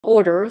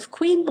Order of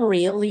Queen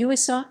Maria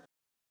Luisa.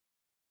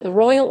 The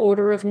Royal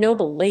Order of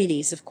Noble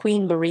Ladies of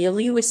Queen Maria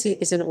Luisa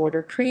is an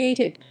order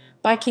created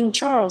by King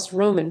Charles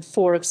Roman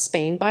IV of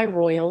Spain by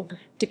royal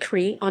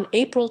decree on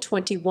April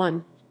 21,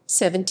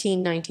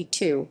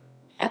 1792,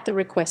 at the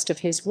request of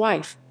his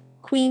wife,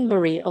 Queen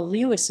Maria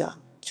Luisa,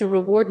 to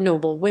reward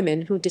noble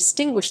women who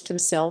distinguished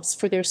themselves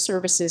for their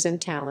services and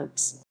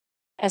talents.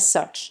 As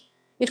such,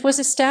 it was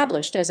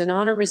established as an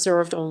honor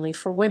reserved only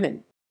for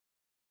women.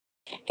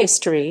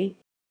 History.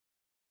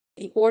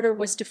 The order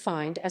was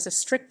defined as a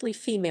strictly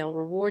female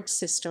reward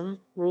system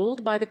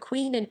ruled by the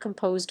Queen and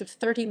composed of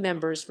 30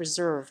 members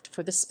reserved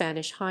for the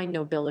Spanish high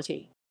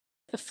nobility.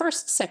 The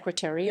first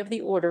secretary of the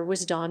order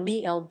was Don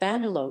Miguel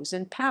Bañuelos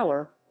and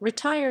Power,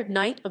 retired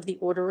Knight of the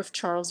Order of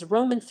Charles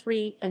Roman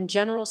III and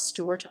General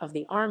Steward of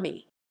the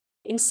Army.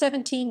 In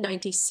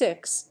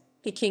 1796,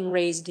 the king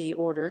raised the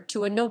order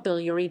to a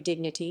nobiliary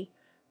dignity,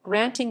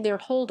 granting their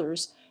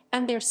holders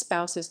and their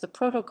spouses the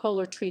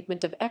protocolar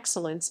treatment of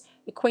excellence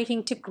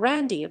equating to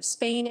Grandee of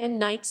Spain and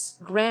Knights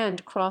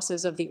Grand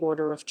Crosses of the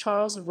Order of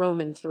Charles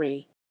Roman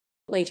III.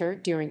 Later,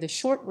 during the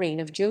short reign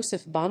of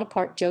Joseph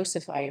Bonaparte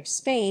Joseph I of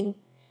Spain,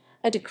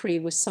 a decree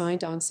was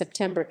signed on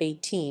September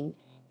 18,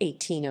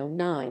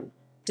 1809,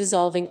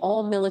 dissolving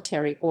all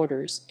military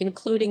orders,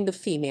 including the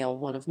female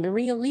one of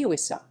Maria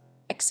Luisa,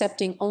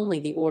 excepting only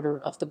the Order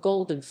of the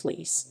Golden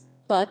Fleece,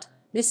 but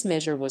this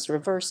measure was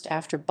reversed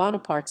after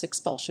Bonaparte's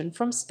expulsion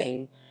from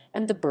Spain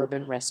and the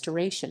Bourbon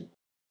Restoration.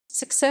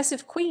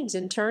 Successive queens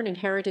in turn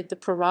inherited the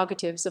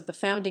prerogatives of the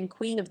founding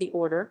queen of the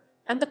order,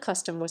 and the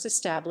custom was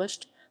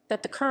established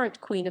that the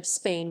current Queen of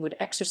Spain would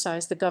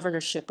exercise the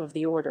governorship of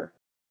the order.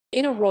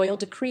 In a royal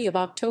decree of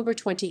October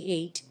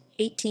 28,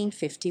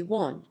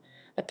 1851,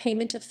 a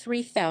payment of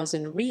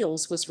 3,000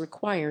 reals was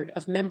required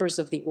of members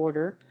of the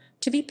order,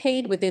 to be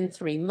paid within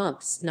 3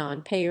 months.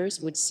 Non-payers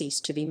would cease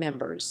to be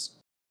members.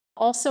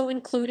 Also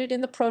included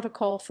in the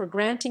protocol for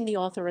granting the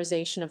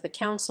authorization of the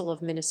Council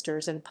of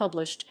Ministers and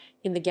published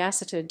in the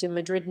Gaceta de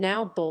Madrid,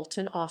 now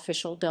Bulletin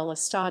Oficial del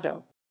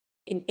Estado.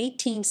 In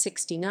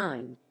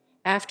 1869,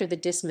 after the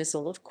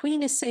dismissal of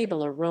Queen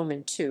Isabella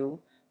Roman II,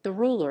 the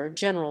ruler,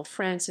 General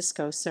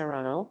Francisco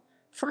Serrano,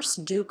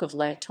 first Duke of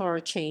La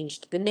Torre,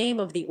 changed the name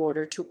of the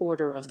order to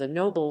Order of the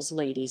Nobles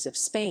Ladies of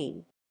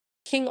Spain.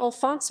 King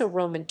Alfonso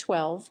Roman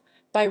XII,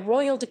 by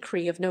royal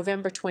decree of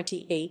November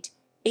 28,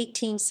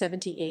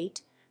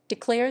 1878,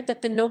 declared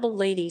that the noble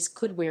ladies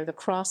could wear the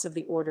cross of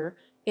the order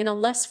in a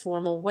less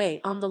formal way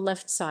on the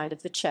left side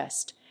of the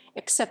chest,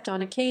 except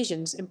on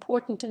occasions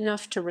important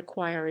enough to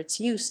require its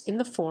use in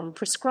the form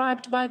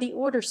prescribed by the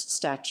order's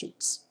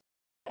statutes.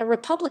 A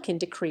Republican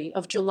decree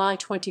of July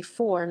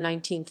 24,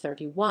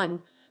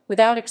 1931,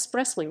 without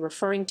expressly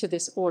referring to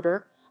this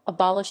order,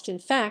 abolished in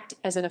fact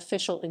as an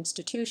official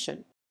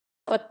institution.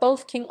 But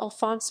both King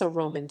Alfonso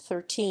Roman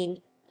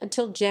XIII,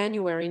 until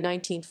January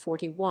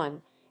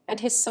 1941, and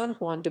his son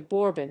Juan de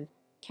Bourbon,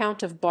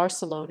 Count of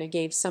Barcelona,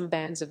 gave some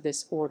bands of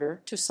this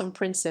order to some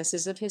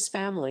princesses of his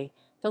family,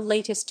 the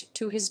latest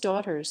to his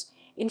daughters,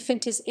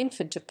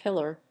 Infanta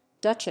Pilar,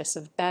 Duchess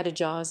of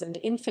Badajoz, and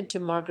Infanta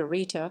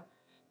Margarita,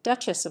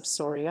 Duchess of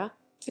Soria,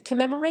 to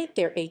commemorate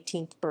their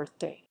 18th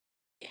birthday.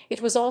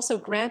 It was also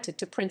granted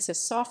to Princess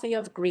Sofia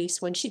of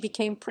Greece when she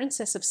became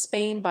Princess of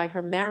Spain by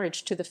her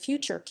marriage to the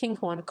future King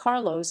Juan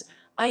Carlos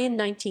I in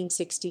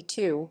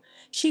 1962.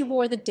 She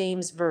wore the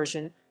dame's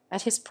version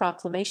at his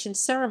proclamation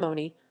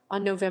ceremony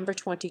on November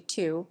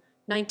 22,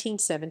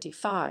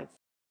 1975.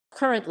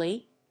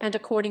 Currently, and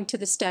according to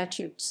the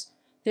statutes,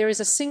 there is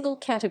a single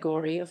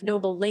category of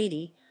noble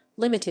lady,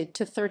 limited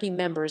to 30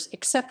 members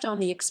except on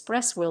the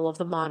express will of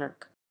the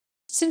monarch.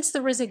 Since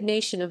the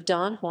resignation of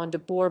Don Juan de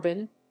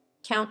Bourbon,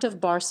 Count of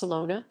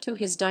Barcelona, to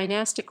his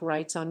dynastic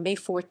rights on May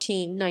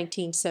 14,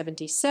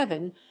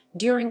 1977,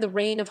 during the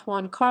reign of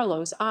Juan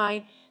Carlos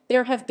I,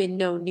 there have been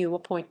no new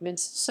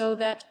appointments, so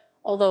that,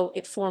 although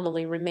it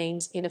formally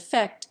remains in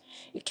effect,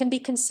 it can be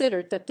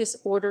considered that this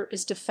order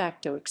is de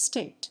facto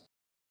extinct.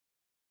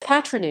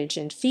 Patronage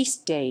and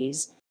feast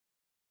days.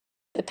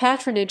 The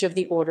patronage of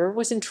the order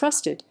was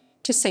entrusted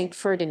to Saint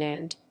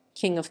Ferdinand,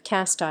 King of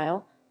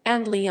Castile,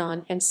 and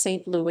Leon and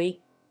Saint Louis,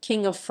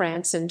 King of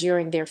France, and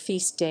during their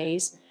feast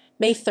days,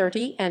 May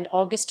 30 and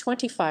August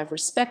 25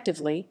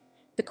 respectively,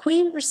 the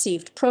Queen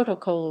received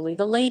protocolally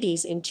the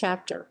ladies in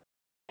chapter.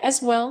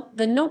 As well,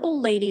 the noble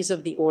ladies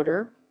of the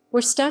order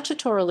were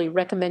statutorily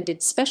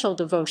recommended special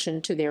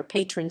devotion to their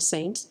patron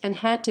saints and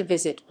had to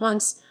visit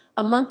once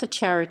a month a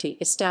charity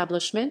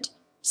establishment,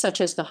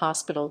 such as the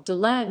Hospital de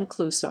la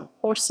Inclusa,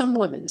 or some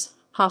women's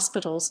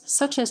hospitals,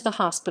 such as the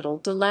Hospital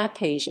de la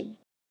Pasión.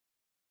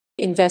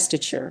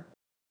 Investiture.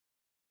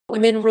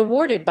 Women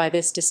rewarded by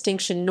this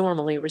distinction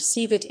normally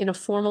receive it in a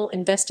formal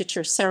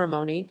investiture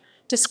ceremony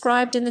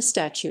described in the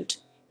statute,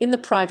 in the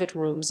private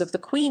rooms of the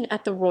Queen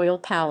at the royal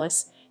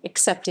palace,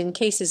 except in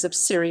cases of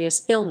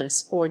serious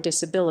illness or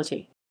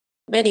disability.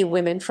 Many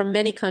women from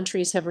many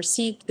countries have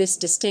received this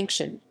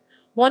distinction,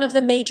 one of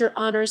the major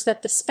honors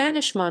that the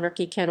Spanish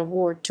monarchy can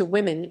award to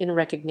women in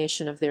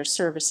recognition of their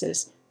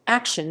services,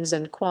 actions,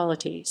 and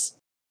qualities.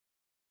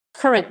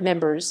 Current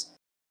members.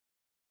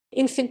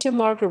 Infanta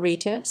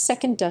Margarita,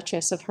 second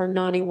Duchess of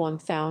Hernani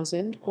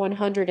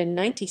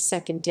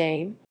 1192nd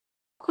Dame.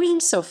 Queen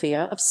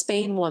Sophia of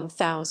Spain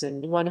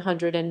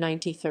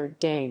 1193rd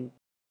Dame.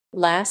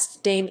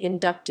 Last Dame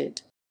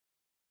inducted.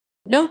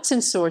 Notes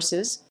and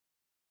sources.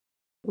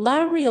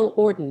 La Real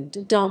Orden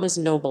de Damas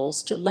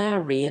Nobles de la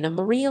Reina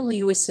Maria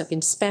Luisa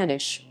in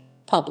Spanish,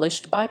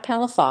 published by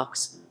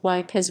Palafox,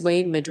 y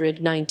Pesway,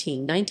 Madrid,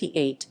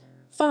 1998,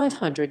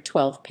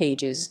 512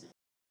 pages.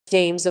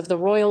 Dames of the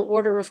Royal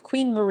Order of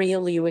Queen Maria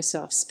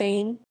Luisa of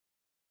Spain,